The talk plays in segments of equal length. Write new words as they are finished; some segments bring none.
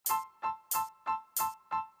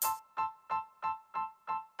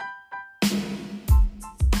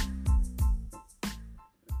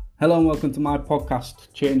Hello and welcome to my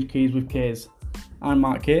podcast, Change Keys with Kays. I'm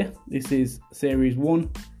Mark Kay. This is Series 1,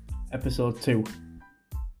 Episode 2.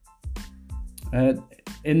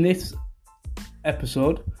 In this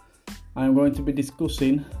episode, I'm going to be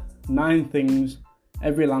discussing 9 things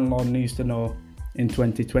every landlord needs to know in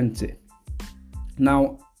 2020.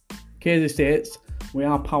 Now, Kays Estates, we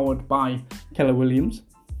are powered by Keller Williams,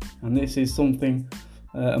 and this is something,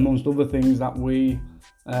 amongst other things, that we,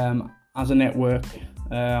 as a network,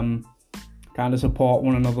 kind of support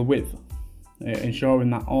one another with, ensuring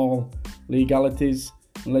that all legalities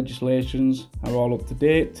and legislations are all up to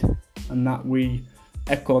date, and that we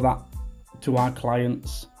echo that to our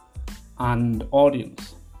clients and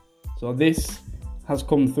audience. So this has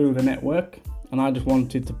come through the network, and I just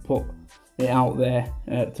wanted to put it out there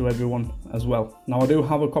to everyone as well. Now, I do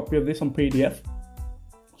have a copy of this on PDF,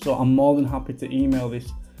 so I'm more than happy to email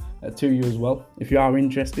this to you as well. If you are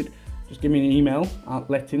interested, just give me an email at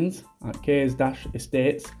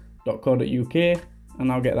lettings@kays-estates.co.uk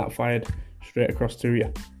and I'll get that fired straight across to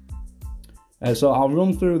you. So I'll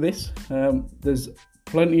run through this. There's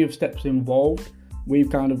plenty of steps involved. We've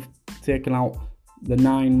kind of taken out the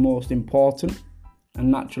 9 most important.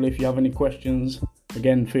 And naturally, if you have any questions,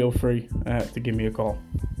 again, feel free to give me a call.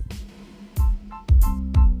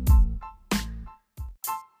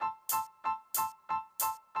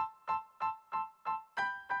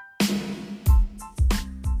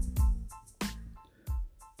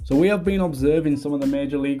 So we have been observing some of the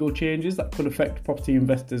major legal changes that could affect property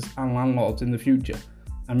investors and landlords in the future,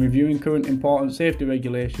 and reviewing current important safety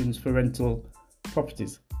regulations for rental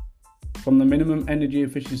properties. From the minimum energy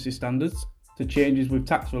efficiency standards to changes with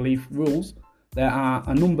tax relief rules, there are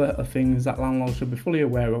a number of things that landlords should be fully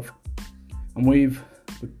aware of, and we've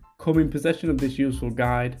come in possession of this useful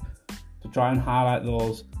guide to try and highlight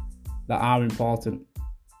those that are important.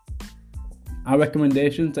 Our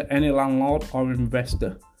recommendation to any landlord or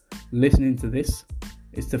investor listening to this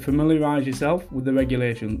is to familiarise yourself with the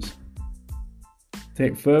regulations.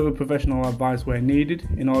 Take further professional advice where needed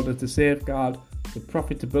in order to safeguard the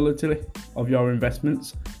profitability of your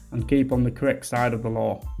investments and keep on the correct side of the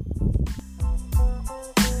law.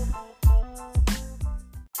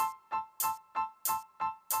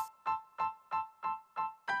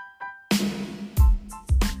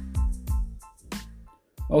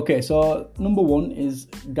 Okay, so number 1 is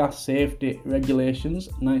gas safety regulations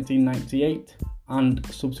 1998 and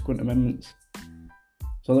subsequent amendments.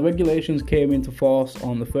 So the regulations came into force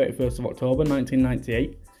on the 31st of October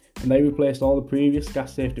 1998, and they replaced all the previous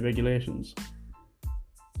gas safety regulations.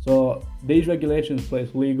 So these regulations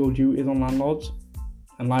place legal duties on landlords,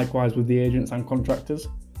 and likewise with the agents and contractors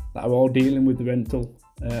that are all dealing with the rental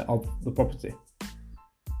of the property.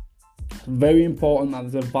 It's very important that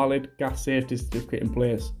there's a valid gas safety certificate in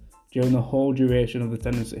place during the whole duration of the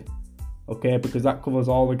tenancy, okay, because that covers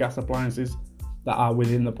all the gas appliances that are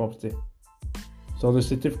within the property. So the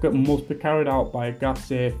certificate must be carried out by a gas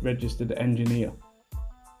safe registered engineer.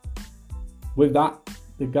 With that,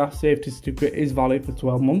 the gas safety certificate is valid for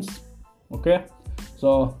 12 months, okay,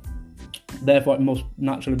 so therefore it must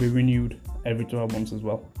naturally be renewed every 12 months as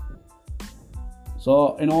well.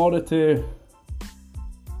 So in order to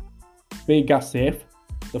be gas safe,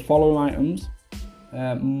 the following items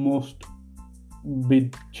must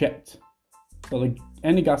be checked. So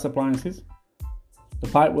any gas appliances, the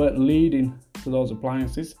pipework leading to those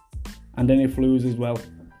appliances, and any flues as well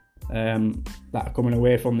that are coming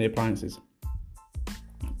away from the appliances.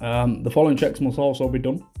 The following checks must also be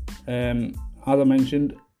done. As I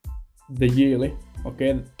mentioned, the yearly,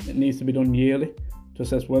 okay, it needs to be done yearly to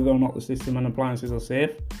assess whether or not the system and appliances are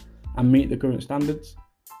safe and meet the current standards.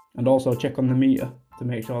 And also check on the meter to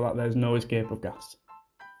make sure that there's no escape of gas.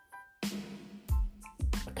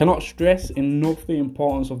 I cannot stress enough the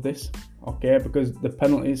importance of this, okay, because the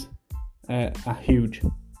penalties are huge.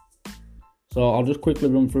 So I'll just quickly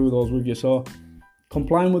run through those with you. So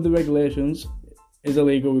complying with the regulations is a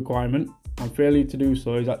legal requirement, and failure to do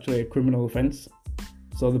so is actually a criminal offence.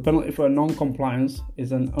 So the penalty for non-compliance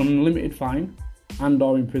is an unlimited fine and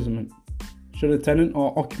or imprisonment. Should a tenant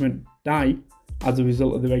or occupant die as a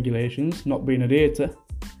result of the regulations not being adhered to,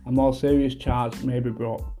 a more serious charge may be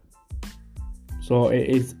brought. So it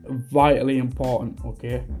is vitally important,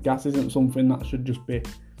 okay? Gas isn't something that should just be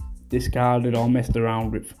discarded or messed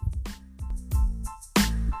around with.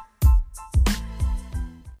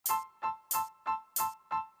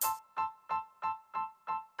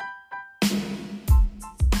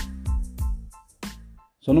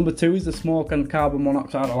 So number 2 is the smoke and carbon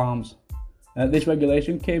monoxide alarms. This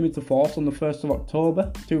regulation came into force on the 1st of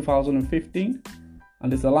October 2015,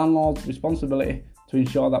 and it's the landlord's responsibility to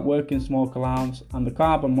ensure that working smoke alarms and the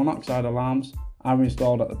carbon monoxide alarms are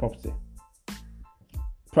installed at the property.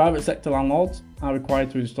 Private sector landlords are required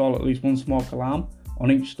to install at least one smoke alarm on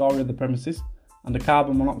each story of the premises and a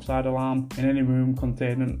carbon monoxide alarm in any room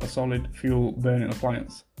containing a solid fuel burning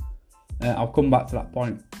appliance. I'll come back to that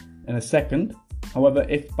point in a second. However,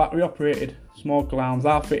 if battery operated smoke alarms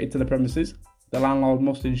are fitted to the premises, the landlord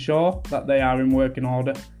must ensure that they are in working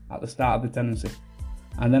order at the start of the tenancy.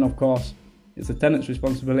 And then of course, it's the tenant's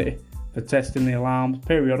responsibility for testing the alarms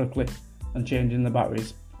periodically and changing the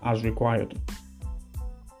batteries as required.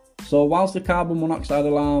 So whilst the carbon monoxide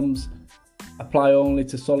alarms apply only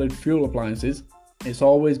to solid fuel appliances, it's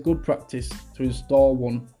always good practice to install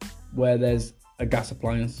one where there's a gas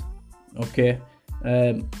appliance. Okay,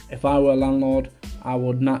 if I were a landlord, I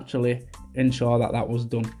would naturally ensure that was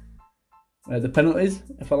done. The penalties: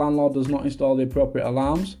 if a landlord does not install the appropriate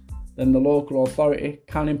alarms, then the local authority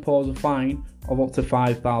can impose a fine of up to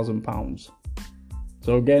 £5,000.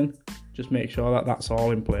 So again, just make sure that that's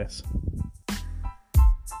all in place.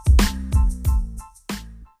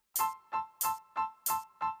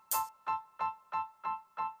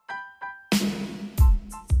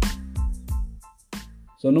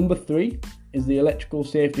 So number 3 is the electrical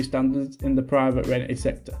safety standards in the private rented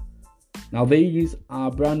sector. Now these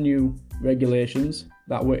are brand new regulations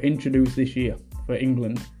that were introduced this year for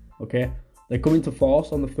England. Okay, they come into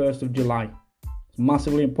force on the 1st of July. It's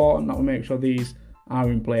massively important that we make sure these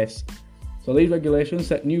are in place. So these regulations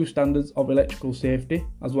set new standards of electrical safety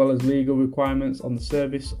as well as legal requirements on the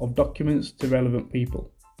service of documents to relevant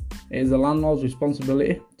people. It is the landlord's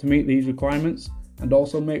responsibility to meet these requirements and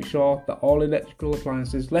also make sure that all electrical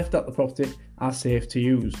appliances left at the property are safe to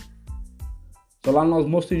use. So landlords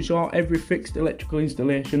must ensure every fixed electrical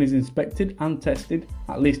installation is inspected and tested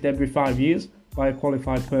at least every 5 years by a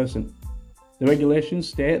qualified person. The regulations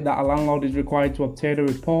state that a landlord is required to obtain a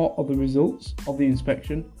report of the results of the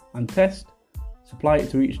inspection and test, supply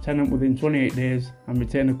it to each tenant within 28 days and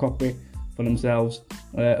retain a copy for themselves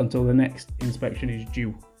until the next inspection is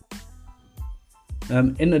due.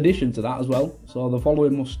 In addition to that as well, so the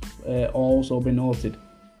following must also be noted.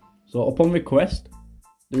 So upon request,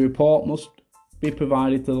 the report must be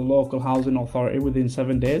provided to the local housing authority within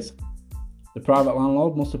 7 days. The private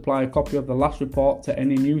landlord must supply a copy of the last report to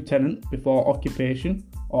any new tenant before occupation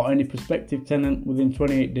or any prospective tenant within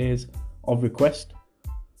 28 days of request.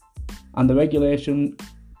 And the regulation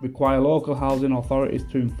require local housing authorities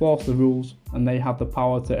to enforce the rules, and they have the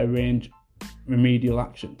power to arrange remedial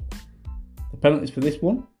action. The penalties for this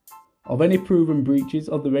one: of any proven breaches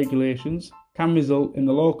of the regulations can result in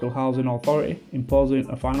the local housing authority imposing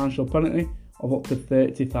a financial penalty of up to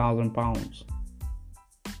 £30,000.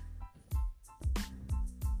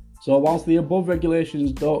 So whilst the above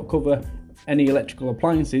regulations don't cover any electrical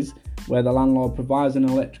appliances where the landlord provides an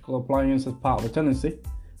electrical appliance as part of a tenancy,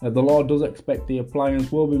 the law does expect the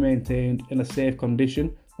appliance will be maintained in a safe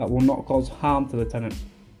condition that will not cause harm to the tenant.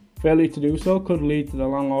 Failure to do so could lead to the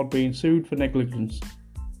landlord being sued for negligence.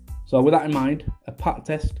 So with that in mind, a PAT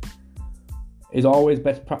test is always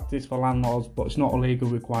best practice for landlords, but it's not a legal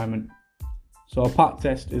requirement. So a PAT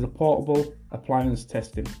test is a portable appliance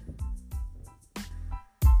testing.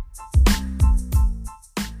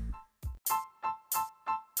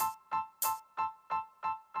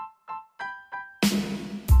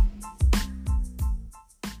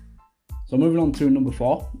 So moving on to number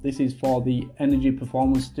 4, this is for the energy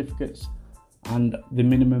performance certificates and the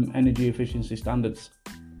minimum energy efficiency standards.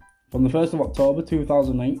 From the 1st of October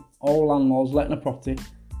 2008, all landlords letting a property,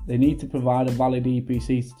 they need to provide a valid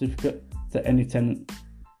EPC certificate to any tenant.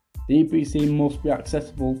 The EPC must be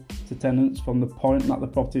accessible to tenants from the point that the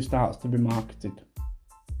property starts to be marketed.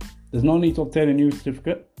 There's no need to obtain a new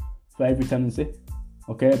certificate for every tenancy,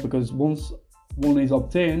 okay, because once one is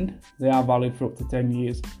obtained, they are valid for up to 10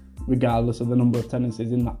 years. Regardless of the number of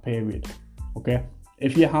tenancies in that period. Okay,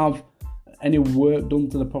 if you have any work done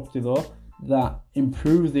to the property though that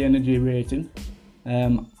improves the energy rating,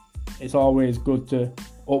 it's always good to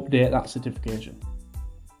update that certification.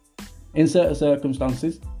 In certain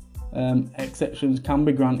circumstances, exceptions can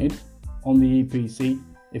be granted on the EPC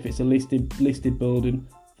if it's a listed building,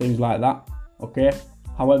 things like that. Okay,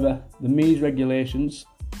 however, the MEES regulations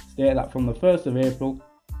state that from the 1st of April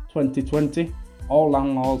 2020, all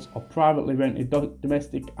landlords of privately rented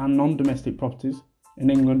domestic and non-domestic properties in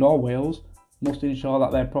England or Wales must ensure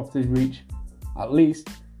that their properties reach at least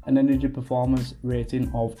an energy performance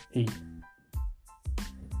rating of E.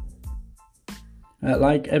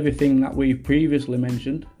 Like everything that we previously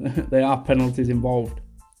mentioned, there are penalties involved.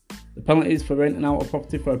 The penalties for renting out a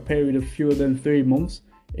property for a period of fewer than 3 months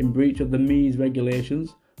in breach of the MEES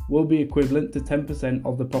regulations will be equivalent to 10%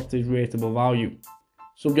 of the property's rateable value,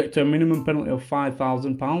 subject to a minimum penalty of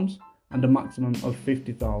 £5,000 and a maximum of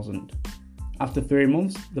 £50,000. After 3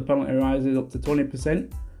 months, the penalty rises up to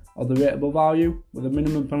 20% of the rateable value, with a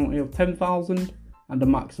minimum penalty of £10,000 and a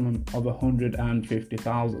maximum of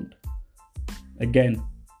 £150,000. Again,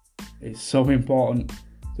 it's so important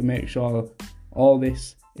to make sure all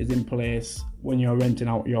this is in place when you're renting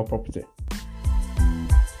out your property.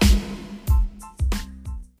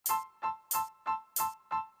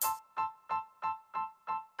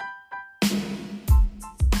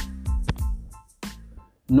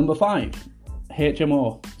 Number 5,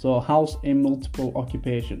 HMO, so House in Multiple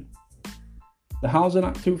Occupation. The Housing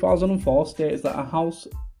Act 2004 states that a house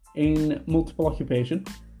in multiple occupation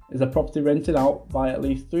is a property rented out by at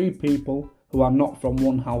least 3 people who are not from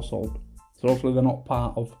one household. So hopefully they're not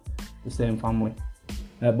part of the same family,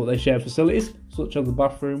 but they share facilities such as the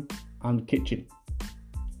bathroom and kitchen.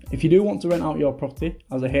 If you do want to rent out your property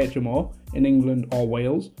as a HMO in England or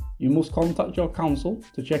Wales, you must contact your council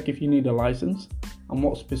to check if you need a licence and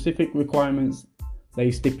what specific requirements they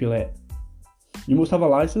stipulate. You must have a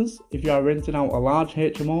licence if you are renting out a large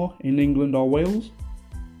HMO in England or Wales,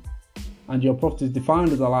 and your property is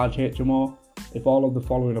defined as a large HMO if all of the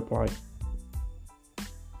following apply.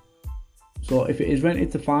 So if it is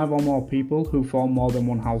rented to 5 or more people who form more than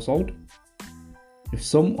one household, if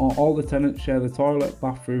some or all the tenants share the toilet,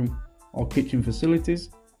 bathroom or kitchen facilities,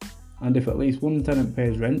 and if at least one tenant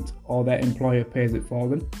pays rent or their employer pays it for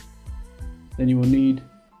them, then you will need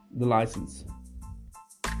the licence.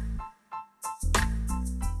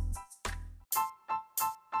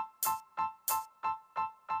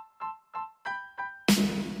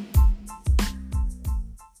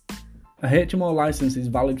 A HMO licence is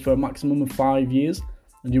valid for a maximum of 5 years,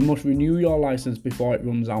 and you must renew your licence before it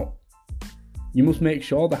runs out. You must make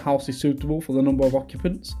sure the house is suitable for the number of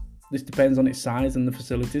occupants. This depends on its size and the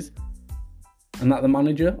facilities, and that the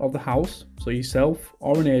manager of the house, so yourself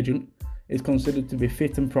or an agent, is considered to be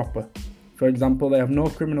fit and proper. For example, they have no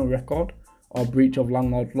criminal record or breach of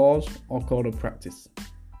landlord laws or code of practice.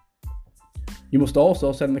 You must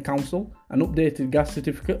also send the council an updated gas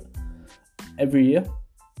certificate every year,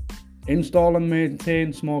 install and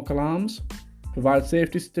maintain smoke alarms, provide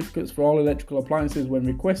safety certificates for all electrical appliances when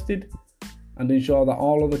requested, and ensure that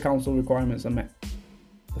all of the council requirements are met: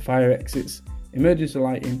 the fire exits, emergency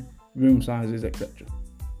lighting, room sizes, etc.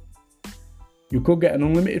 You could get an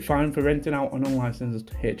unlimited fine for renting out an unlicensed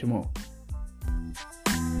HMO.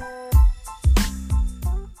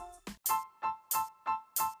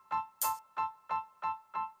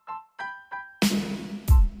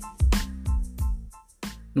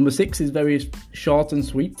 Number 6 is very short and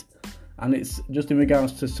sweet, and it's just in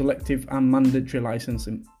regards to selective and mandatory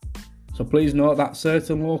licensing. So please note that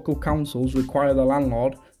certain local councils require the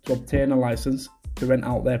landlord to obtain a licence to rent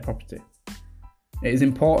out their property. It is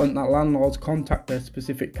important that landlords contact their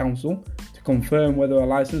specific council to confirm whether a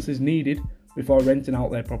licence is needed before renting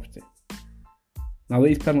out their property. Now,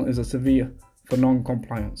 these penalties are severe for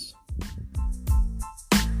non-compliance.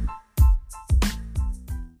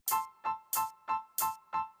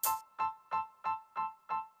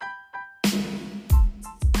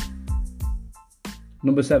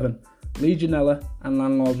 Number 7, Legionella and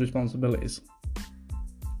landlord's responsibilities.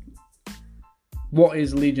 What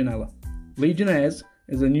is Legionella? Legionnaires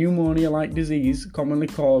is a pneumonia-like disease commonly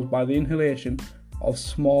caused by the inhalation of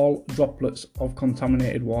small droplets of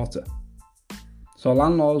contaminated water. So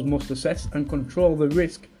landlords must assess and control the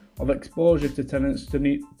risk of exposure to tenants to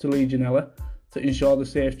Legionella to ensure the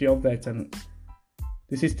safety of their tenants.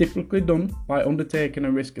 This is typically done by undertaking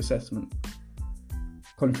a risk assessment.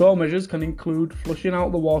 Control measures can include flushing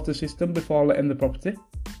out the water system before letting the property,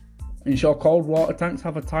 ensure cold water tanks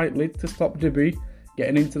have a tight lid to stop debris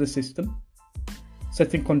getting into the system,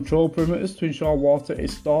 setting control perimeters to ensure water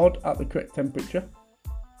is stored at the correct temperature.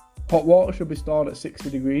 Hot water should be stored at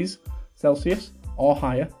 60 degrees Celsius or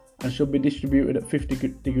higher and should be distributed at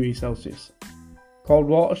 50 degrees Celsius. Cold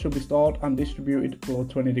water should be stored and distributed below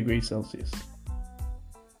 20 degrees Celsius.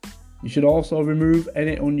 You should also remove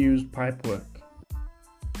any unused pipework.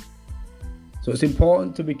 So it's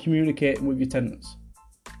important to be communicating with your tenants,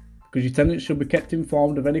 because your tenants should be kept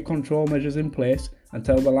informed of any control measures in place and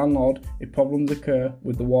tell the landlord if problems occur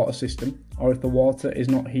with the water system or if the water is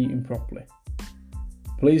not heating properly.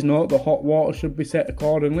 Please note the hot water should be set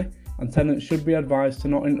accordingly, and tenants should be advised to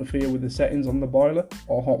not interfere with the settings on the boiler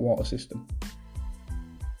or hot water system.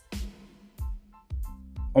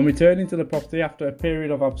 On returning to the property after a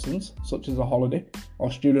period of absence, such as a holiday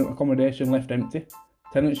or student accommodation left empty,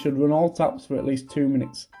 tenants should run all taps for at least 2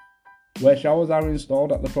 minutes. Where showers are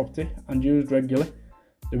installed at the property and used regularly,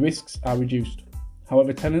 the risks are reduced.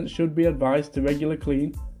 However, tenants should be advised to regularly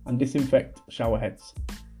clean and disinfect shower heads.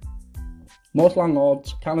 Most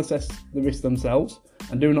landlords can assess the risk themselves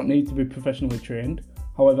and do not need to be professionally trained.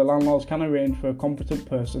 However, landlords can arrange for a competent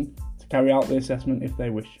person to carry out the assessment if they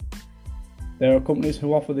wish. There are companies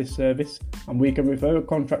who offer this service, and we can refer a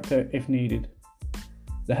contractor if needed.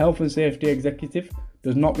 The Health and Safety Executive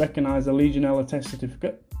does not recognise a Legionella test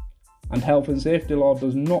certificate, and health and safety law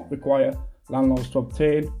does not require landlords to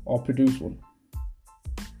obtain or produce one.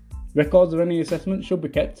 Records of any assessment should be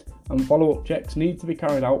kept, and follow-up checks need to be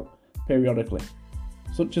carried out periodically,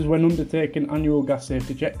 such as when undertaking annual gas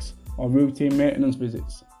safety checks or routine maintenance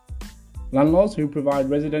visits. Landlords who provide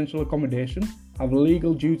residential accommodation have a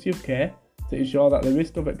legal duty of care to ensure that the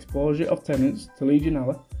risk of exposure of tenants to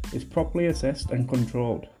Legionella is properly assessed and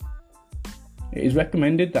controlled. It is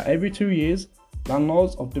recommended that every 2 years,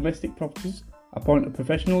 landlords of domestic properties appoint a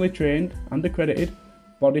professionally trained and accredited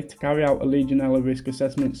body to carry out a Legionella risk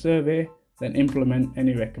assessment survey, then implement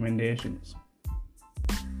any recommendations.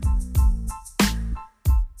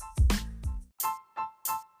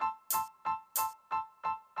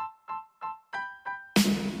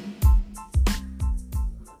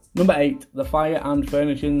 Number 8. The Fire and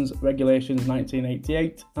Furnishings Regulations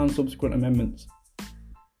 1988 and subsequent amendments.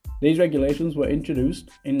 These regulations were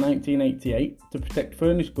introduced in 1988 to protect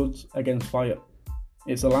furnished goods against fire.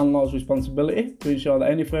 It's the landlord's responsibility to ensure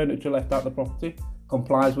that any furniture left at the property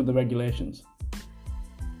complies with the regulations.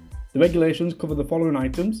 The regulations cover the following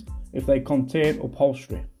items if they contain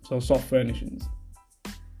upholstery, so soft furnishings.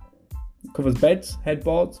 It covers beds,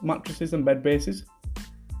 headboards, mattresses and bed bases,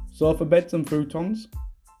 sofa beds and futons,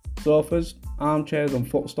 sofas, armchairs and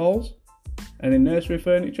footstalls, any nursery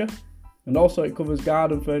furniture, and also it covers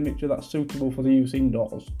garden furniture that's suitable for the use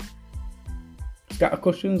indoors. Scatter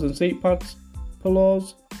cushions and seat pads,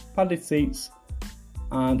 pillows, padded seats,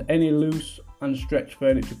 and any loose and stretch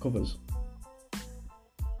furniture covers.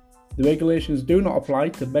 The regulations do not apply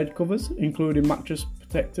to bed covers, including mattress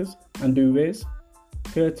protectors and duvets,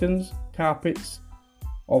 curtains, carpets,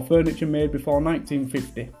 or furniture made before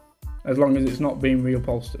 1950, as long as it's not being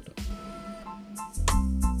reupholstered.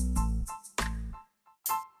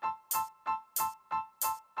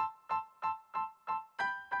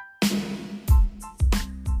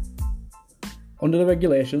 Under the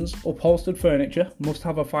regulations, upholstered furniture must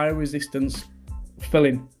have a fire resistance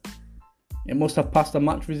filling. It must have passed a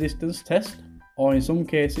match resistance test, or in some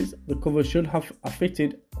cases, the cover should have a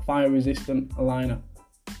fitted fire resistant liner.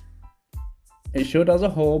 It should as a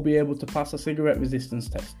whole be able to pass a cigarette resistance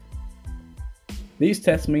test. These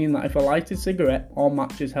tests mean that if a lighted cigarette or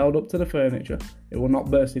match is held up to the furniture, it will not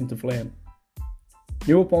burst into flame.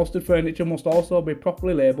 New upholstered furniture must also be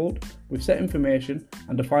properly labelled with set information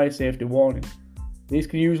and a fire safety warning. These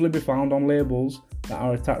can usually be found on labels that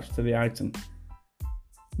are attached to the item.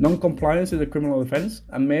 Non-compliance is a criminal offence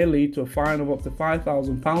and may lead to a fine of up to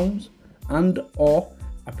 £5,000 and/or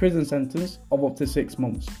a prison sentence of up to 6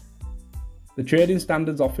 months. The Trading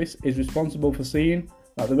Standards Office is responsible for seeing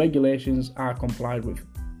that the regulations are complied with.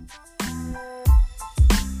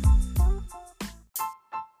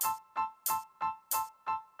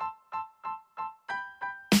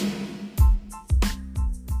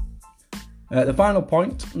 The final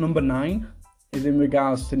point, number 9, is in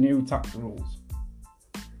regards to new tax rules.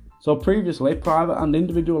 So previously, private and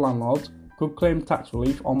individual landlords could claim tax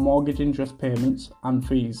relief on mortgage interest payments and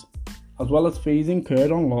fees, as well as fees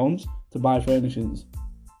incurred on loans to buy furnishings.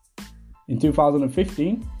 In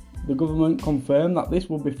 2015, the government confirmed that this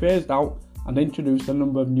would be phased out and introduced a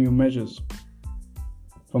number of new measures.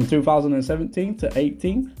 From 2017 to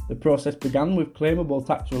 18, the process began with claimable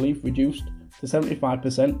tax relief reduced to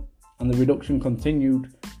 75%, and the reduction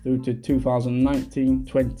continued through to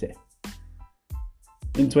 2019-20.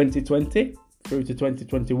 In 2020 through to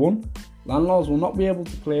 2021, landlords will not be able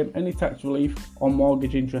to claim any tax relief on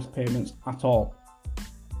mortgage interest payments at all.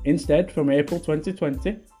 Instead, from April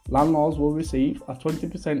 2020, landlords will receive a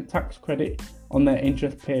 20% tax credit on their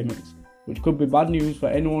interest payments, which could be bad news for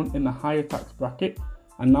anyone in the higher tax bracket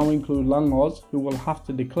and now include landlords who will have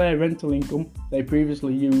to declare rental income they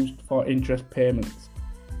previously used for interest payments.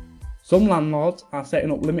 Some landlords are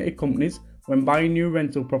setting up limited companies when buying new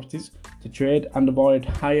rental properties to trade and avoid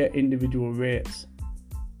higher individual rates.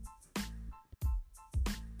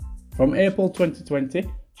 From April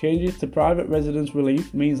 2020, changes to private residence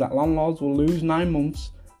relief means that landlords will lose 9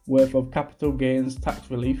 months worth of capital gains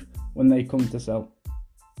tax relief when they come to sell.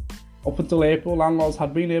 Up until April, landlords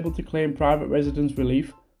had been able to claim private residence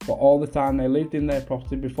relief for all the time they lived in their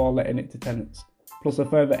property before letting it to tenants, plus a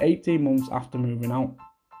further 18 months after moving out.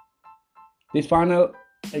 This final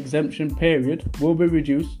exemption period will be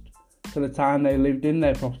reduced to the time they lived in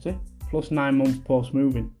their property plus 9 months post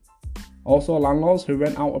moving. Also, landlords who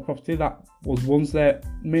rent out a property that was once their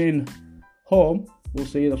main home will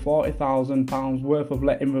see the £40,000 worth of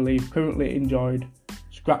letting relief currently enjoyed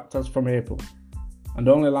scrapped as from April, and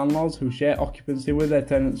only landlords who share occupancy with their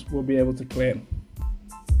tenants will be able to claim.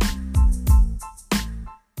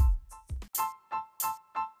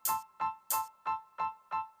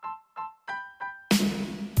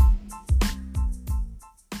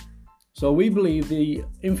 So we believe the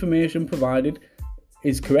information provided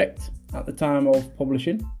is correct at the time of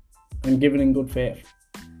publishing and given in good faith.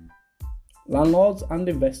 Landlords and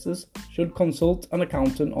investors should consult an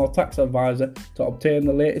accountant or tax advisor to obtain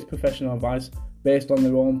the latest professional advice based on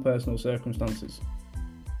their own personal circumstances.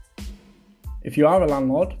 If you are a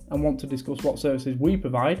landlord and want to discuss what services we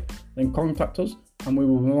provide, then contact us and we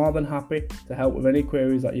will be more than happy to help with any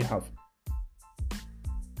queries that you have.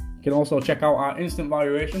 You can also check out our instant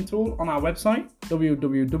valuation tool on our website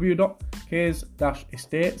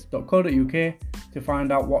www.kays-estates.co.uk to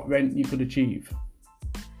find out what rent you could achieve.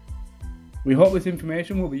 We hope this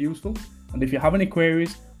information will be useful, and if you have any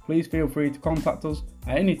queries, please feel free to contact us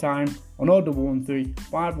at any time on 0113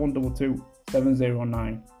 5122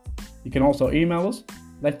 709. You can also email us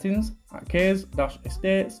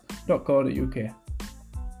lettings@kays-estates.co.uk.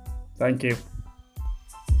 Thank you.